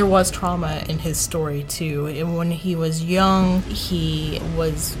there was trauma in his story, too. And when he was young, he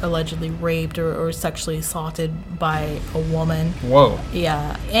was allegedly raped or sexually assaulted by a woman. Whoa.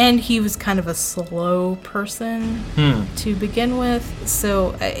 Yeah. And he was kind of a slow person to begin with.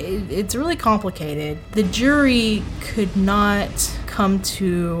 So it's really complicated. The jury could not come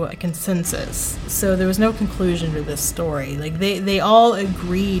to a consensus. So there was no conclusion to this story. Like, they all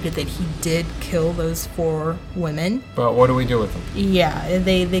agreed that he did kill those 4 women. But what do we do with them? Yeah,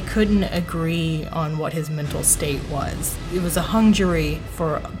 they couldn't agree on what his mental state was. It was a hung jury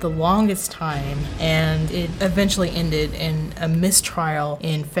for the longest time, and it eventually ended in a mistrial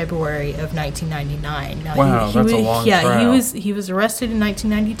in February of 1999. Now, wow, that's a long trial. He was arrested in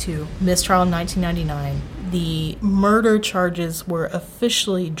 1992, mistrial in 1999. The murder charges were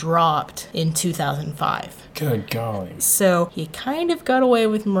officially dropped in 2005. Good golly. So he kind of got away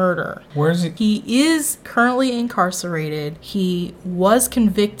with murder. Where is he? He is currently incarcerated. He was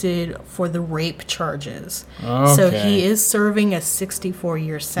convicted for the rape charges. Okay. So he is serving a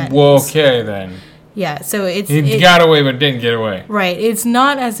 64-year sentence. Well, okay, then. Yeah, so He got away but didn't get away. Right. It's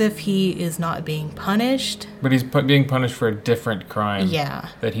not as if he is not being punished. But he's being punished for a different crime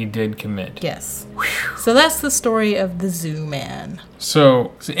that he did commit. Yes. So that's the story of the Zoo Man.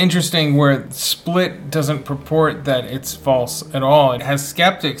 So it's interesting where Split doesn't purport that it's false at all. It has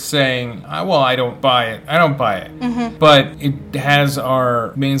skeptics saying, well, I don't buy it. I don't buy it. Mm-hmm. But it has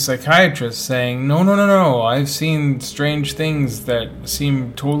our main psychiatrist saying, no. I've seen strange things that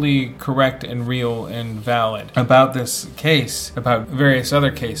seem totally correct and real and valid about this case, about various other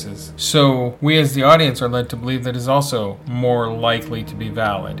cases. So we as the audience are led to believe that is also more likely to be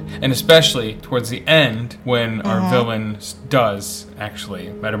valid. And especially towards the end when our villain does actually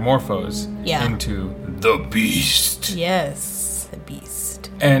metamorphose into the Beast. Yes, the Beast.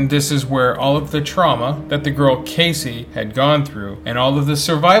 And this is where all of the trauma that the girl Casey had gone through and all of the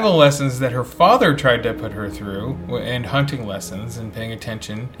survival lessons that her father tried to put her through, and hunting lessons and paying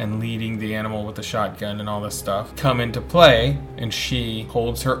attention and leading the animal with the shotgun and all this stuff, come into play, and she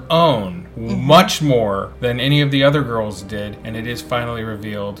holds her own much more than any of the other girls did, and it is finally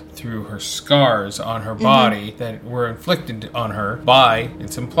revealed through her scars on her body that were inflicted on her by,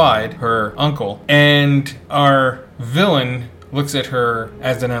 it's implied, her uncle. And our villain looks at her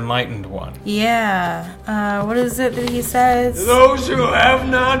as an enlightened one. Yeah. What is it that he says? Those who have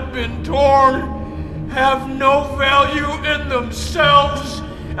not been torn have no value in themselves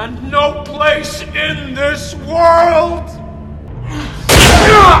and no place in this world.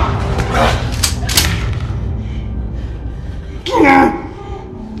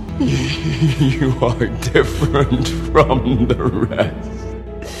 You are different from the rest.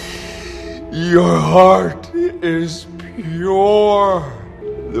 Your heart is pure.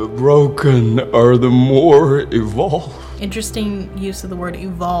 The broken are the more evolved. Interesting use of the word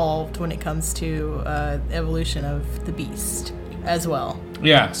evolved when it comes to evolution of the Beast as well.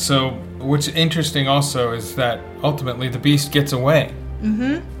 Yeah, so what's interesting also is that ultimately the Beast gets away.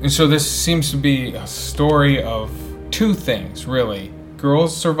 Mm-hmm. And so this seems to be a story of two things, really.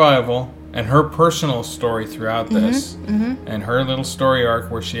 Girl's survival and her personal story throughout this, and her little story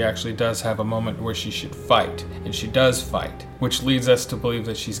arc where she actually does have a moment where she should fight, and she does fight, which leads us to believe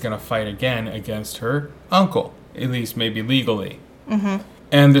that she's going to fight again against her uncle, at least maybe legally.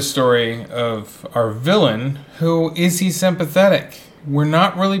 And the story of our villain, who is he sympathetic? We're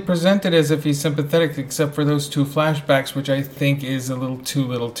not really presented as if he's sympathetic except for those two flashbacks, which I think is a little too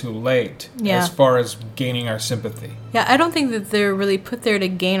late as far as gaining our sympathy. Yeah, I don't think that they're really put there to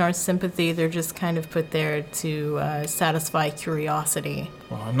gain our sympathy. They're just kind of put there to satisfy curiosity.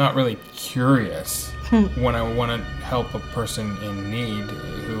 Well, I'm not really curious when I want to help a person in need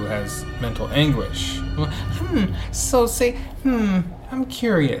who has mental anguish. I'm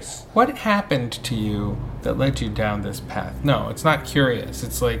curious. What happened to you that led you down this path? No, it's not curious.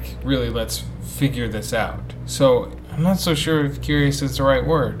 It's like, really, let's figure this out. So I'm not so sure if curious is the right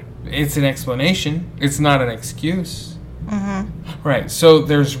word. It's an explanation. It's not an excuse. Right, so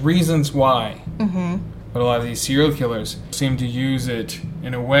there's reasons why. But a lot of these serial killers seem to use it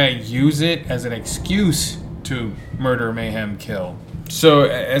as an excuse to murder, mayhem, kill. So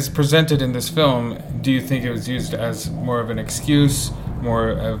as presented in this film, do you think it was used as more of an excuse, more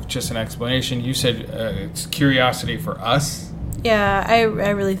of just an explanation? You said it's curiosity for us? Yeah, I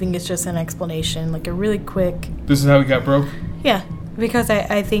really think it's just an explanation, like a really quick... This is how we got broke? Yeah, because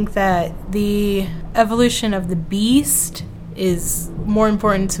I think that the evolution of the Beast is more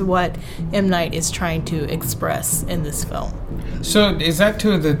important to what M. Night is trying to express in this film. So is that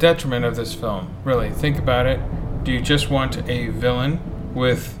to the detriment of this film? Really, think about it. Do you just want a villain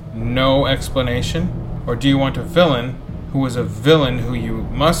with no explanation? Or do you want a villain who is a villain who you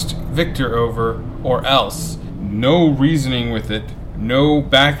must victor over, or else? No reasoning with it, no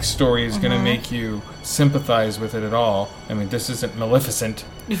backstory is going to make you sympathize with it at all. I mean, this isn't Maleficent.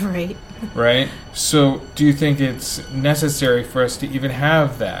 Right. Right? So do you think it's necessary for us to even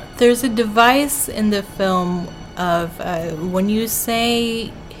have that? There's a device in the film of when you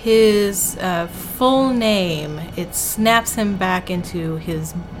say his full name, it snaps him back into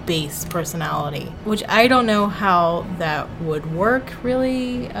his base personality, which I don't know how that would work,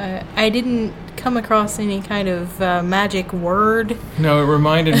 really. I didn't come across any kind of magic word. No, it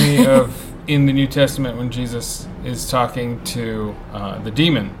reminded me of in the New Testament when Jesus is talking to the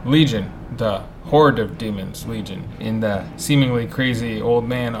demon, Legion, the horde of demons, Legion, in the seemingly crazy old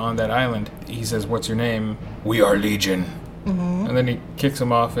man on that island. He says, "What's your name?" We are Legion. And then he kicks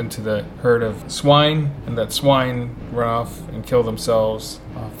them off into the herd of swine, and that swine run off and kill themselves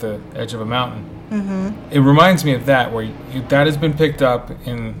off the edge of a mountain. It reminds me of that, where that has been picked up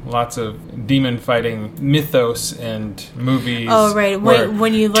in lots of demon fighting mythos and movies. Oh, right.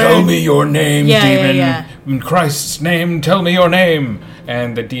 When you learn... Tell me your name, demon. Yeah. In Christ's name, tell me your name.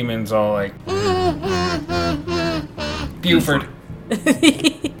 And the demon's all like... Buford.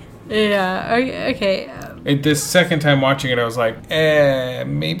 Yeah, okay. This second time watching it, I was like,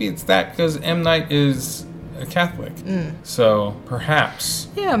 maybe it's that because M. Night is a Catholic. So, perhaps.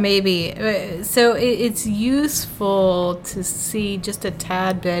 Yeah, maybe. So it's useful to see just a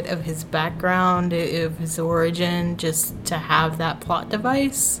tad bit of his background, of his origin, just to have that plot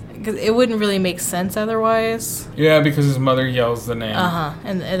device. Because it wouldn't really make sense otherwise. Yeah, because his mother yells the name.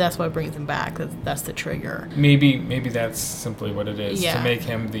 And that's what brings him back. That's the trigger. Maybe that's simply what it is. Yeah. To make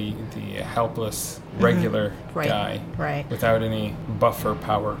him the helpless, regular guy. Right. Without any buffer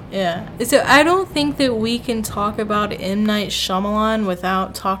power. Yeah. So I don't think that we can talk about M. Night Shyamalan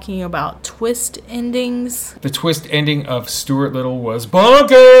without talking about twist endings. The twist ending of Stuart Little was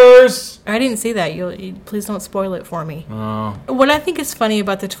bonkers! I didn't see that. You please don't spoil it for me. Oh. What I think is funny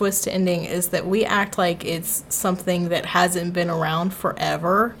about the twist ending is that we act like it's something that hasn't been around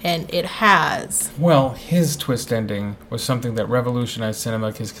forever, and it has. Well, his twist ending was something that revolutionized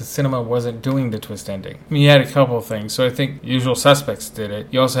cinema because cinema wasn't doing the twist ending. I mean, you had a couple of things. So I think Usual Suspects did it.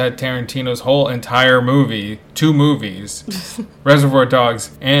 You also had Tarantino's whole entire movie, 2 movies, Reservoir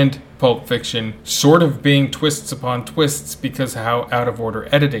Dogs and Pulp Fiction, sort of being twists upon twists because of how out of order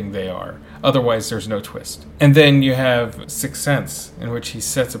editing they are. Otherwise, there's no twist. And then you have Sixth Sense, in which he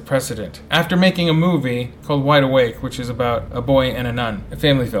sets a precedent. After making a movie called Wide Awake, which is about a boy and a nun, a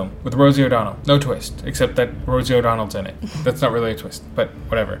family film, with Rosie O'Donnell. No twist, except that Rosie O'Donnell's in it. That's not really a twist, but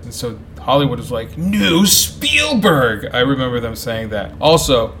whatever. And so Hollywood was like, no, Spielberg! I remember them saying that.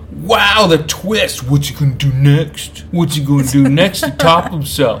 Also, wow, the twist! What's he gonna do next? What's he gonna do next to top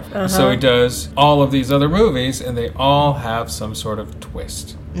himself? So he does all of these other movies, and they all have some sort of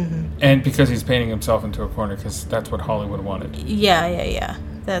twist. And because he's painting himself into a corner, because that's what Hollywood wanted. Yeah.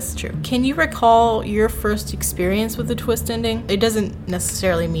 That's true. Can you recall your first experience with the twist ending? It doesn't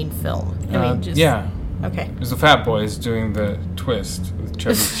necessarily mean film. Yeah. Okay. It was the Fat Boys doing the twist with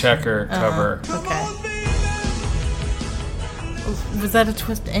Chubby Checker cover. Okay. Was that a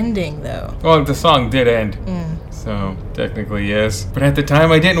twist ending, though? Well, the song did end. So, technically, yes. But at the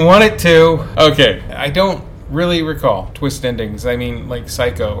time, I didn't want it to. Okay. I don't really recall twist endings. I mean, like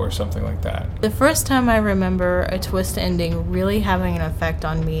Psycho or something like that. The first time I remember a twist ending really having an effect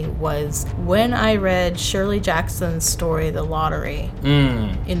on me was when I read Shirley Jackson's story, The Lottery,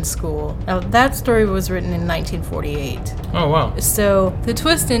 in school. Now, that story was written in 1948. Oh, wow. So, the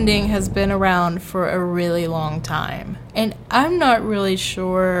twist ending has been around for a really long time. And I'm not really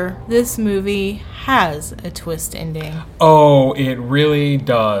sure this movie has a twist ending. Oh, it really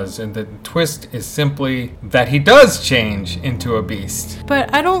does. And the twist is simply that he does change into a beast.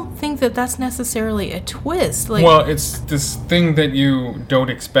 But I don't think that that's necessarily a twist. Well, it's this thing that you don't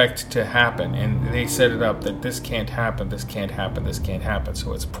expect to happen. And they set it up that this can't happen, this can't happen, this can't happen.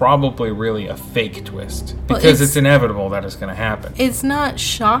 So it's probably really a fake twist. Because it's inevitable that it's going to happen. It's not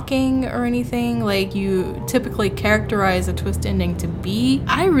shocking or anything like you typically characterize a twist ending to be.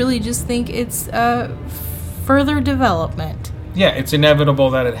 I really just think it's a further development. Yeah, it's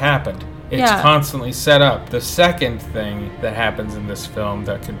inevitable that it happened. It's constantly set up. The second thing that happens in this film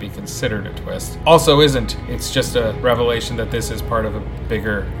that could be considered a twist also isn't. It's just a revelation that this is part of a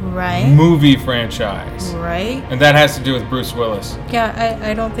bigger movie franchise. Right. And that has to do with Bruce Willis. Yeah,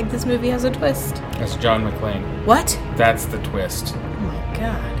 I don't think this movie has a twist. That's John McClane. What? That's the twist. Oh my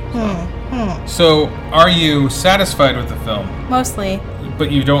god. So, are you satisfied with the film? Mostly.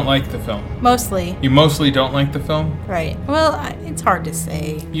 But you don't like the film? Mostly. You mostly don't like the film? Right. Well, it's hard to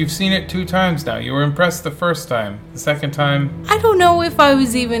say. You've seen it 2 times now. You were impressed the first time. The second time... I don't know if I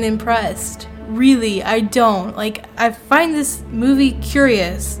was even impressed. Really, I don't. Like, I find this movie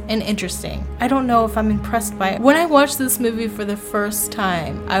curious and interesting. I don't know if I'm impressed by it. When I watched this movie for the first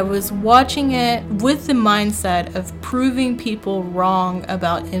time, I was watching it with the mindset of proving people wrong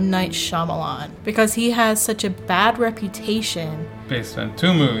about M. Night Shyamalan. Because he has such a bad reputation. Based on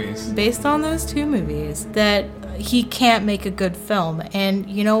 2 movies. Based on those 2 movies. That he can't make a good film. And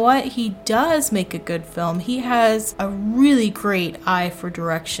you know what? He does make a good film. He has a really great eye for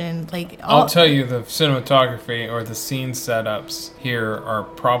direction. Like, I'll tell you, the cinematography or the scene setups here are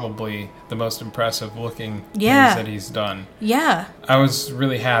probably the most impressive looking Yeah. things that he's done. Yeah. I was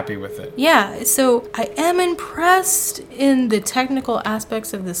really happy with it. Yeah, so I am impressed in the technical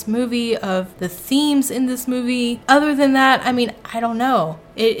aspects of this movie, of the themes in this movie. Other than that, I mean, I don't know.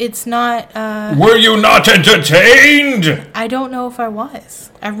 It's not... Were you not entertained? I don't know if I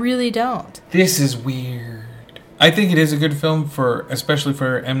was. I really don't. This is weird. I think it is a good film, especially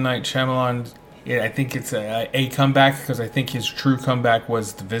for M. Night Shyamalan. I think it's a comeback, because I think his true comeback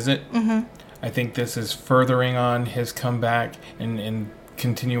was The Visit. Mm-hmm. I think this is furthering on his comeback and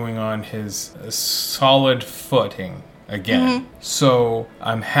continuing on his solid footing again. Mm-hmm. So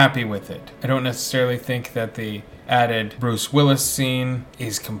I'm happy with it. I don't necessarily think that the added Bruce Willis scene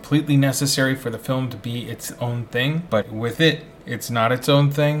is completely necessary for the film to be its own thing, but with it, it's not its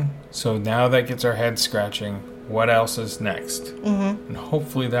own thing. So now that gets our heads scratching. What else is next? Mm-hmm. And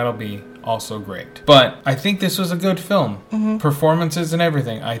hopefully that'll be also great. But I think this was a good film. Mm-hmm. Performances and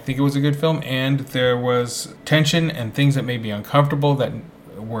everything. I think it was a good film, and there was tension and things that made me uncomfortable that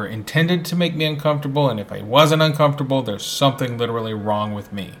were intended to make me uncomfortable, and if I wasn't uncomfortable, there's something literally wrong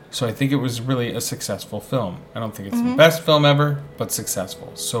with me. So I think it was really a successful film. I don't think it's the best film ever, but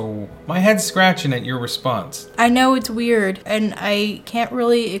successful. So my head's scratching at your response. I know it's weird, and I can't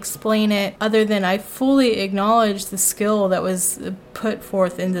really explain it other than I fully acknowledge the skill that was put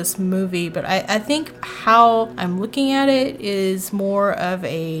forth in this movie, but I think how I'm looking at it is more of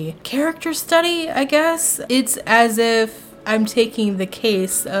a character study, I guess. It's as if I'm taking the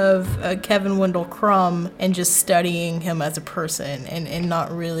case of Kevin Wendell Crumb and just studying him as a person and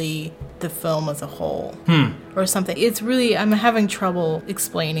not really the film as a whole or something. It's really, I'm having trouble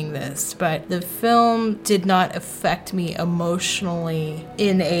explaining this, but the film did not affect me emotionally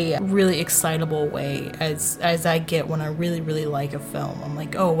in a really excitable way as I get when I really, really like a film. I'm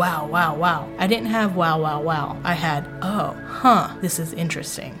like, oh, wow, wow, wow. I didn't have wow, wow, wow. I had, oh, huh, this is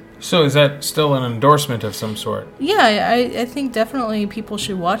interesting. So is that still an endorsement of some sort? Yeah, I think definitely people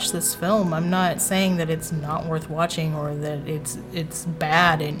should watch this film. I'm not saying that it's not worth watching or that it's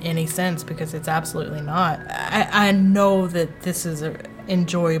bad in any sense, because it's absolutely not. I know that this is an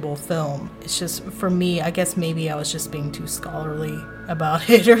enjoyable film. It's just, for me, I guess maybe I was just being too scholarly about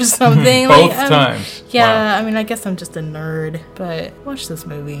it or something. Both times. Yeah, Wow. I mean, I guess I'm just a nerd, but watch this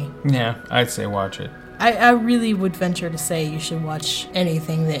movie. Yeah, I'd say watch it. I really would venture to say you should watch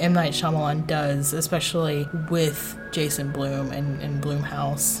anything that M. Night Shyamalan does, especially with Jason Blum and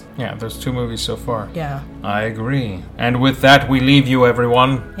Blumhouse. Yeah, there's 2 movies so far. Yeah. I agree. And with that, we leave you,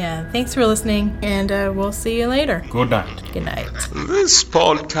 everyone. Yeah, thanks for listening, and we'll see you later. Good night. Good night. This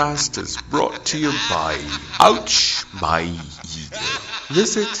podcast is brought to you by Ouch My Ego.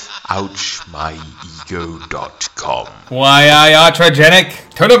 Visit ouchmyego.com. Why,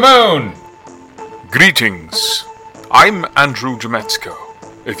 iatrogenic to the moon! Greetings. I'm Andrew Jametsko.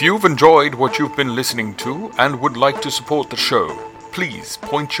 If you've enjoyed what you've been listening to and would like to support the show, please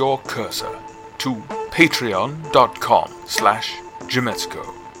point your cursor to patreon.com/Jametsko.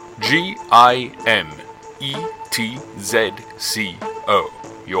 GIMETZCO.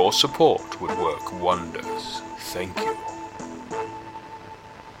 Your support would work wonders. Thank you.